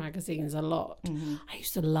to read magazines a lot. I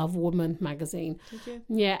used to love Woman magazine. Did you?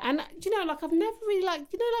 Yeah, and I've never really like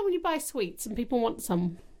when you buy sweets and people want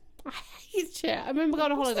some. I hate it. I remember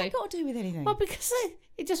going on What's holiday. that got to do with anything? Well, because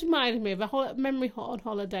it just reminded me of a memory on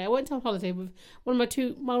holiday. I went on holiday with one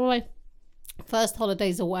of my first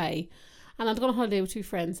holidays away, and I'd gone on holiday with two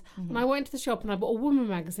friends. And I went to the shop and I bought a Woman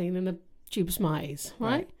magazine and a tube of Smarties.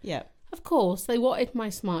 Right? Yeah. Of course, they wanted my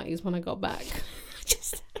Smarties when I got back. I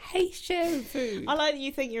just hate sharing food. I like that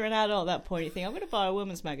you think you're an adult at that point. You think, I'm going to buy a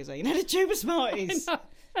woman's magazine and a tube of Smarties. Oh,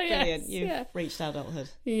 Brilliant. yes, You've yeah. reached adulthood.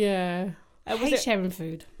 Yeah. I was hate it- sharing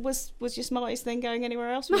food. Was your Smarties thing going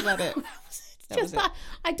anywhere else? Or was that it? That was Just that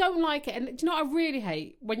I don't like it. And do you know what I really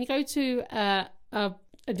hate? When you go to a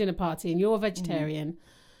dinner party and you're a vegetarian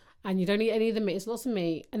and you don't eat any of the meat, it's lots of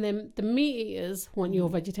meat, and then the meat eaters want your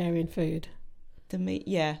vegetarian food. The meat,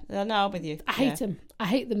 yeah. No, I'm with you. I hate them. I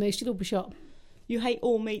hate them. They should all be shot. You hate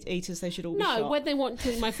all meat eaters. They should all be No, shot. when they want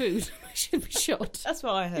to eat my food, they should be shot. That's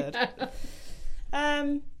what I heard.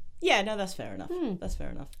 Yeah, no, that's fair enough. That's fair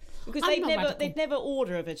enough. Because they'd never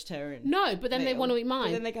order a vegetarian. No, but then they want to eat mine.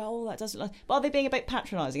 But then they go, oh, that doesn't look... But are they being a bit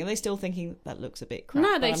patronising? Are they still thinking, that looks a bit crap?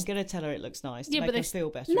 No, I'm going to tell her it looks nice to make her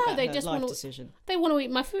feel better about they her just life decision. They want to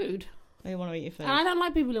eat my food. They want to eat your food. And I don't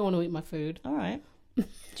like people who want to eat my food. All right. Do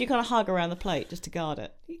you kind of hug around the plate just to guard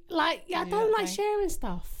it? Like, I don't like sharing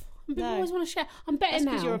stuff. People always want to share. I'm better now. That's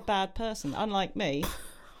because you're a bad person, unlike me.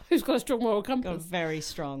 Who's got a strong moral Got a compass? very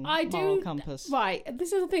strong moral compass. Right,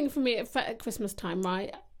 this is the thing for me at Christmas time,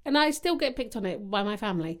 right? And I still get picked on it by my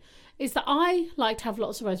family, is that I like to have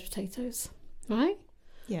lots of roast potatoes, right?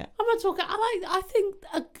 Yeah. I'm not talking. I think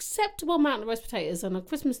acceptable amount of roast potatoes on a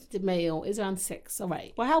Christmas meal is around 6 or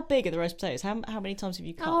 8. Well, how big are the roast potatoes? How many times have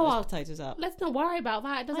you cut those potatoes up? Let's not worry about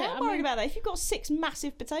that, does it? I'm worried about that. If you've got 6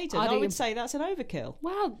 massive potatoes, I would say that's an overkill.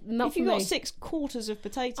 Well, not if for you've me. got 6 quarters of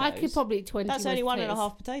potatoes, I could probably eat 20. That's only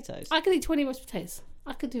 1.5 potatoes. I could eat 20 roast potatoes.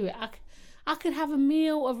 I could do it. I could have a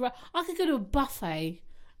meal of. I could go to a buffet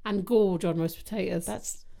and gorge on roast potatoes.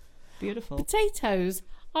 That's beautiful. Potatoes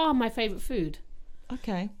are my favourite food.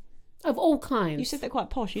 Okay. Of all kinds. You said they're quite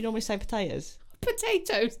posh. You normally say potatoes.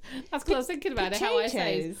 Potatoes. That's because I was thinking about it. How I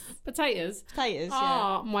say potatoes. Potatoes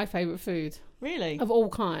are my favourite food. Really? Of all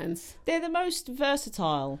kinds. They're the most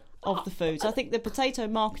versatile of the foods. I think the Potato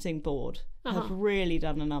Marketing Board have really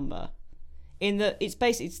done a number. In that it's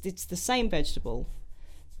the same vegetable,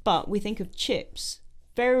 but we think of chips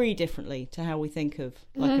very differently to how we think of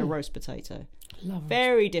like a roast potato.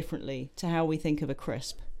 Very differently to how we think of a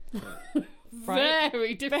crisp. Right?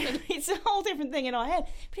 Very different. It's a whole different thing in our head,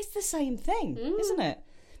 but it's the same thing, isn't it?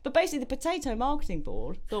 But basically, the Potato Marketing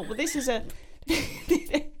Board thought, well, this is a,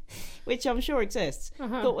 which I'm sure exists.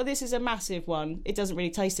 Thought, well, this is a massive one. It doesn't really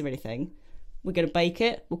taste of anything. We're going to bake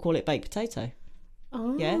it. We'll call it baked potato.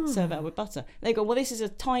 Oh. Yeah, serve it with butter. They go, well, this is a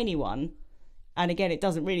tiny one, and again, it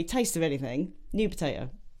doesn't really taste of anything. New potato.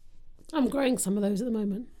 I'm growing some of those at the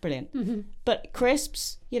moment. Brilliant. But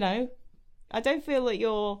crisps, I don't feel that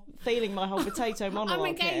you're feeling my whole potato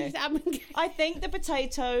monologue here. I'm engaged. I think the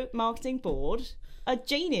Potato Marketing Board are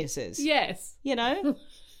geniuses. Yes. I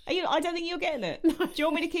don't think you're getting it. No. Do you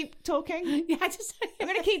want me to keep talking? Yeah, I'm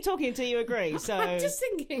going to keep talking until you agree. So I'm just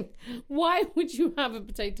thinking, why would you have a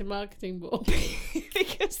Potato Marketing Board?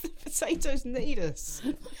 Because the potatoes need us.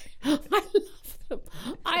 I love them.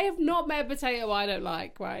 I have not met a potato I don't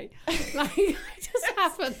like, right? Like, I just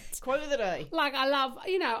haven't. Quote of the day. Like, I love,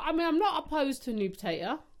 I'm not opposed to a new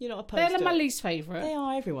potato. You're not opposed to it? They're my least favourite. They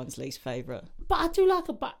are everyone's least favourite. But I do like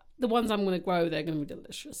the ones I'm going to grow, they're going to be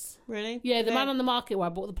delicious. Really? Yeah, the man on the market where I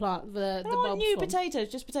bought the plant, the bulbs new from. Potatoes,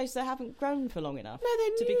 just potatoes that haven't grown for long enough. No, they're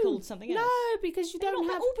new. To be called something else. No, because you don't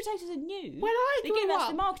have... All potatoes are new. When I grew That's up...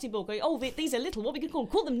 the marketing board going, these are little, what we could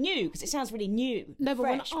call them new, because it sounds really new. No, but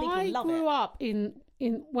fresh. when I grew up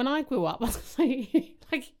when I grew up, I was going to say,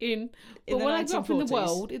 like when I grew up in the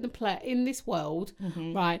world, in this world,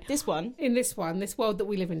 right? This one? In this world that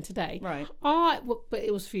we live in today. Right. But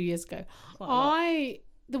it was a few years ago.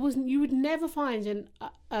 You would never find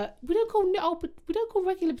we don't call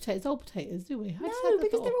regular potatoes old potatoes, do we? No,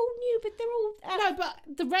 because they're all new, but they're all... No,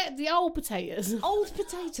 but the old potatoes. Old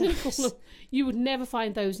potatoes. You would never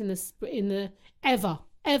find those in the ever.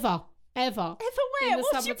 Ever where?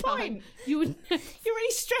 What's your point? You're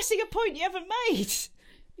really stressing a point you haven't made.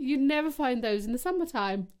 You'd never find those in the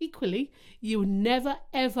summertime. Equally, you would never,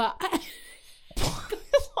 ever...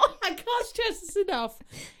 I can't stress this enough.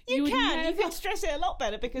 You can stress it a lot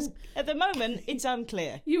better because at the moment it's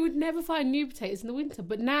unclear. You would never find new potatoes in the winter,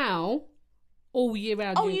 but now, all year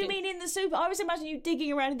round... Oh, you mean in the super... I was imagining you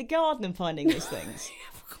digging around in the garden and finding these things.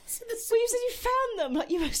 Of course, in the well, you said you found them, like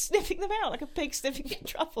you were sniffing them out like a pig sniffing for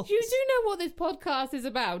truffles. You do know what this podcast is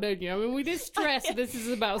about, don't you? I mean, we did stress that this is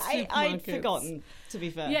about supermarkets. I'd forgotten, to be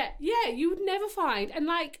fair. Yeah, you would never find. And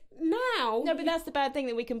like, now... No, but that's the bad thing,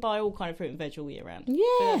 that we can buy all kind of fruit and veg all year round.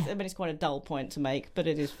 Yeah. I mean, it's quite a dull point to make, but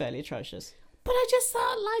it is fairly atrocious. But I just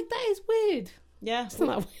thought, like, that is weird. Yeah. It's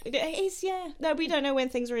not weird. It is, yeah. No, we don't know when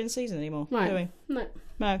things are in season anymore, right. do we?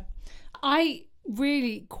 No. I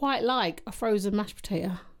really quite like a frozen mashed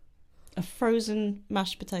potato. A frozen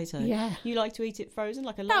mashed potato? Yeah. You like to eat it frozen,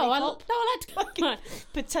 like a lollipop? I like to... Like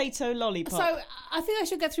potato lollipop. So, I think I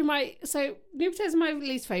should go through So, new potatoes are my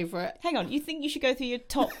least favourite. Hang on, you think you should go through your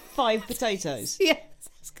top 5 potatoes? Yes.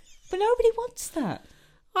 But nobody wants that.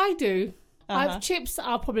 I do. Chips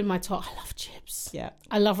are probably my top. I love chips. Yeah.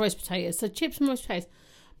 I love roast potatoes. So, chips and roast potatoes.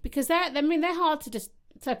 Because they're hard to just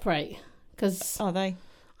separate. Because... Are they?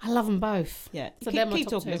 I love them both. Yeah. So keep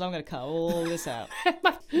talking because I'm going to cut all this out.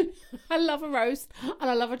 I love a roast and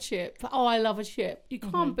I love a chip. Oh, I love a chip. You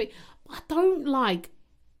can't be... I don't like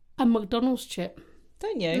a McDonald's chip.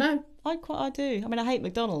 Don't you? No. I do. I mean, I hate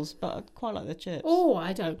McDonald's, but I quite like the chips. Oh,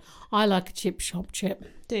 I don't. I like a chip shop chip.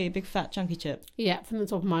 Do you? Big fat chunky chip. Yeah, from the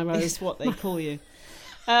top of my road. Is what they call you.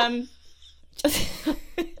 I'd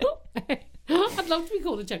love to be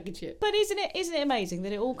called a chunky chip. But isn't it amazing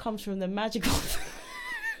that it all comes from the magical...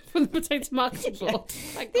 From the potato marketing board.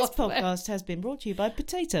 This podcast has been brought to you by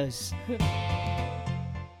potatoes.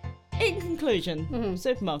 In conclusion,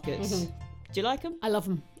 supermarkets. Do you like them? I love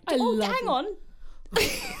them. Hang on.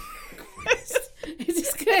 Is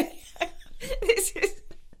this good? This is...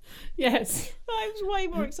 Yes. I was way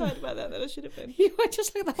more excited about that than I should have been. You were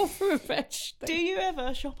just like the whole fruit and veg thing. Do you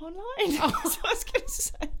ever shop online? That's what I was going to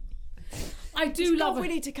say. I do love We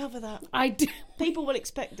need to cover that. I do. People will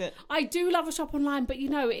expect it. I do love a shop online, but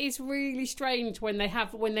it is really strange when they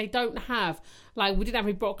don't have, like, we didn't have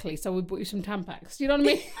any broccoli, so we bought you some Tampax. You know what I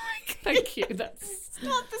mean? Like, thank you. That's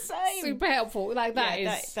Not the same. super helpful. Like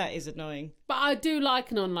that that is annoying. But I do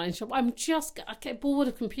like an online shop. I get bored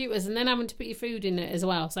of computers and then having to put your food in it as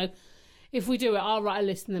well. So if we do it, I'll write a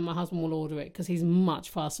list and then my husband will order it because he's much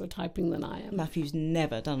faster at typing than I am. Matthew's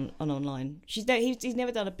never done an online. He's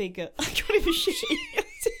never done a big. I can't even shit.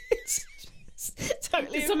 It's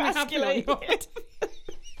totally emasculating.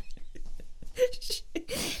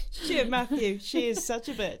 Shit, Matthew. She is such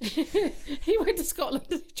a bitch. He went to Scotland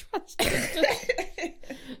and he trusted.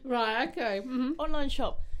 Right. Okay. Mm-hmm. Online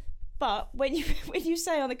shop, but when you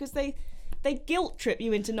say on it, because they guilt trip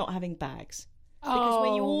you into not having bags. Because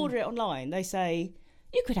when you order it online, they say,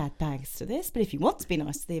 you could add bags to this, but if you want to be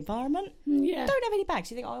nice to the environment, don't have any bags.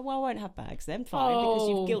 You think, oh, well, I won't have bags then, fine, because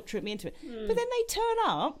you've guilt-tripped me into it. But then they turn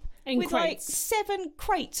up with crates. like 7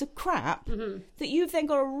 crates of crap that you've then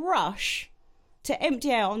got to rush to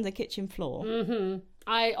empty out on the kitchen floor. Mm-hmm.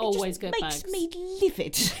 I always get bags. bags. Makes me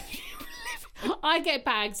livid. I get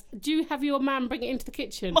bags. Do you have your man bring it into the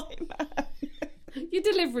kitchen? My man. Your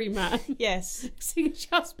delivery man. Yes. So you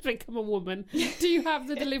just become a woman. Do you have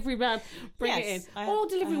the delivery man bring it in? Or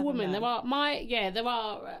delivery woman. There are my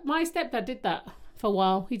stepdad did that for a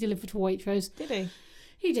while. He delivered to Waitrose. Did he?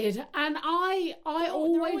 He did. And they're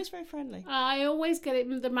always very friendly. I always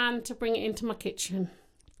get the man to bring it into my kitchen.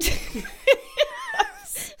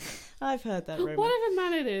 I've heard that rumour. Whatever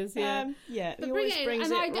man it is, yeah. He always brings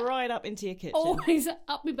it right up into your kitchen. Always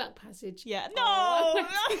up my back passage. Yeah. No!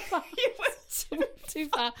 Too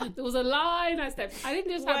far. There was a line I stepped. I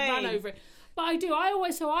didn't just run over it. But I do.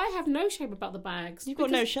 I have no shame about the bags. You've got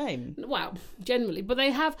no shame? Well, generally. But they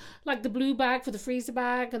have, like, the blue bag for the freezer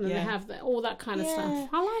bag, and then they have all that kind of stuff.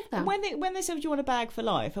 I like that. And when they said, do you want a bag for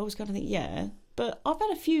life, I was kind of think, yeah. But I've had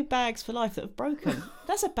a few bags for life that have broken.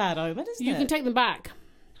 That's a bad omen, isn't it? You can take them back.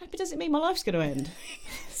 But does it mean my life's going to end?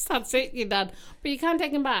 That's it, you're done. But you can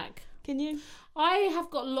take them back. Can you? I have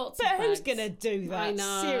got lots of bags. But who's going to do that? I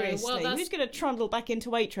know. Seriously. Who's going to trundle back into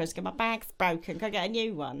Waitrose, go, my bag's broken, can I get a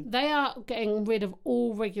new one? They are getting rid of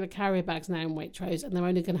all regular carrier bags now in Waitrose, and they're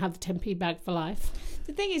only going to have the 10p bag for life.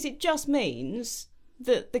 The thing is, it just means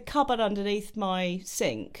that the cupboard underneath my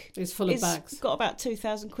sink is full of bags. Got about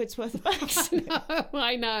 2,000 quid's worth of bags.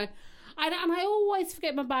 I know. And I always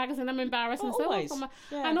forget my bags and I'm embarrassed. And always.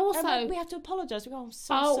 And also... we have to apologise. We go, I'm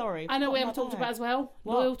so sorry. I know we haven't talked about as well.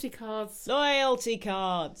 What? Loyalty cards. Loyalty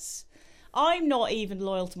cards. I'm not even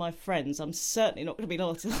loyal to my friends. I'm certainly not going to be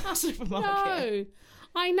loyal to the supermarket. No.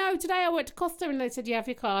 I know. Today I went to Costa and they said, you have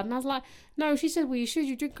your card. And I was like, no. She said, well, you should.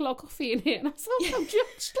 You drink a lot of coffee in here. And I was like, I'm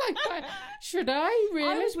just like, should I really?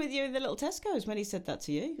 I was with you in the little Tesco's when he said that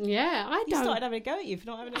to you. Yeah, I don't. He started having a go at you for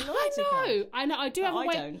not having a loyalty card. I know. I do have a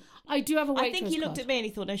don't. I do have a Waitrose I think he looked card. at me and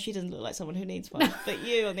he thought, no, she doesn't look like someone who needs one. But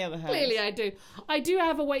you, on the other hand. Clearly I do. I do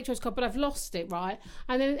have a Waitrose card, but I've lost it, right?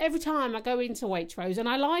 And then every time I go into Waitrose, and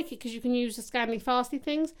I like it because you can use the Scanny Fasty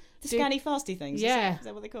things. The Scanny Fasty things? Yeah. Is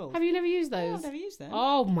that what they're called? Have you never used those? No, I've never used them.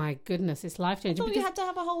 Oh my goodness, it's life-changing. I thought you had to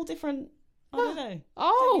have a whole different, I don't know.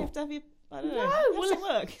 Oh. Don't you have to have your, I don't know. How does it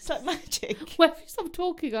work? It's like magic. Well, if you stop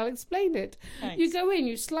talking, I'll explain it. Thanks. You go in,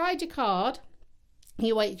 you slide your card,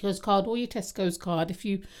 your Waitrose card or your Tesco's card if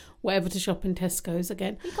you were ever to shop in Tesco's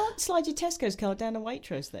again. You can't slide your Tesco's card down a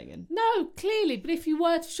Waitrose thing. No, clearly, but if you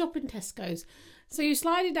were to shop in Tesco's, so you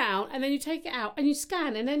slide it down and then you take it out and you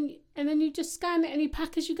scan and then you just scan it and you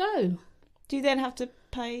pack as you go. Do you then have to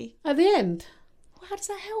pay At the end? Well, how does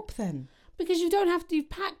that help then? Because you don't have to, you've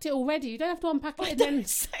packed it already. You don't have to unpack it and then...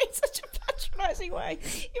 say in such a patronising way.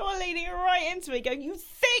 You're leaning right into me going, you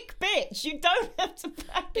thick bitch, you don't have to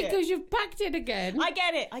pack it. Because you've packed it again. I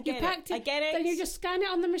get it. I get it. Then you just scan it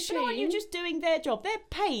on the machine. But aren't you just doing their job? They're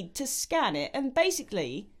paid to scan it and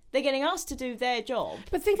basically they're getting us to do their job.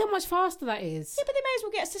 But think how much faster that is. Yeah, but they may as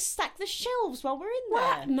well get us to stack the shelves while we're in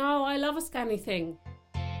there. No, I love a scanny thing.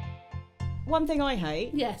 one thing I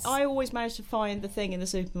hate. Yes. I always manage to find the thing in the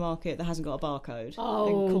supermarket that hasn't got a barcode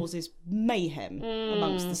Oh. and causes mayhem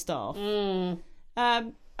amongst the staff.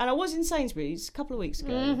 And I was in Sainsbury's a couple of weeks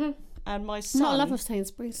ago, and my son. I'm not in love with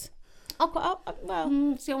Sainsbury's.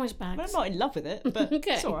 It's always bags. I'm not in love with it, but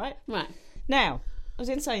Okay. it's all right. Right. Now, I was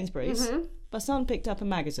in Sainsbury's. My son picked up a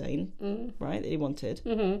magazine, right, that he wanted.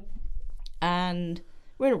 And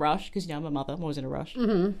we're in a rush, because, I'm a mother. I'm always in a rush.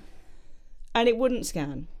 And it wouldn't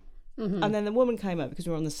scan. And then the woman came up, because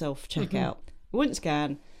we were on the self-checkout. It wouldn't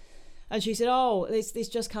scan. And she said, oh, this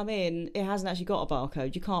just come in. It hasn't actually got a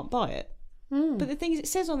barcode. You can't buy it. But the thing is, it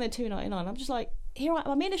says on there $2.99. I'm just like, here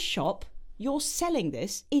I'm in a shop. You're selling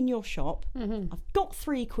this in your shop. I've got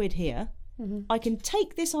 £3 here. I can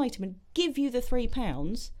take this item and give you the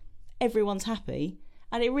 £3. Everyone's happy.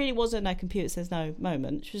 And it really wasn't a computer says no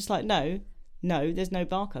moment. She was just like, no, there's no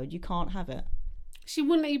barcode. You can't have it. She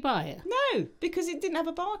wouldn't let you buy it. No, because it didn't have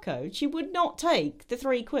a barcode. She would not take the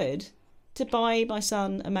 £3 to buy my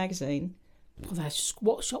son a magazine. Well, that's just,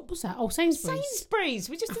 what shop was that? Oh, Sainsbury's. Sainsbury's.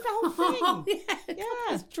 We just did the whole thing. Yeah.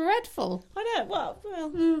 That's dreadful. I know. Well,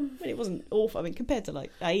 it wasn't awful. I mean, compared to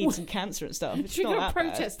like AIDS and cancer and stuff, it's Should we not go that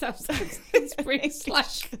protest bad. outside Sainsbury's? I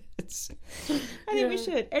think we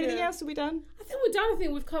should. Anything else have we done? I think we're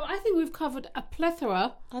done. I think we've covered a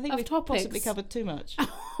plethora I think of we've topics. possibly covered too much.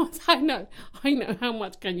 I know. How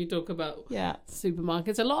much can you talk about Yeah,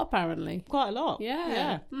 supermarkets? A lot, apparently. quite a lot.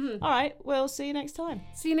 Yeah. All right. We'll see you next time.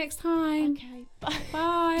 See you next time. Okay. Bye.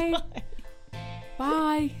 Bye.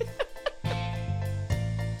 Bye.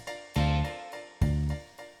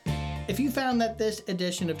 If you found that this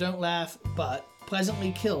edition of Don't Laugh But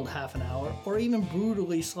pleasantly killed half an hour or even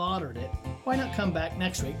brutally slaughtered it, why not come back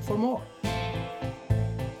next week for more?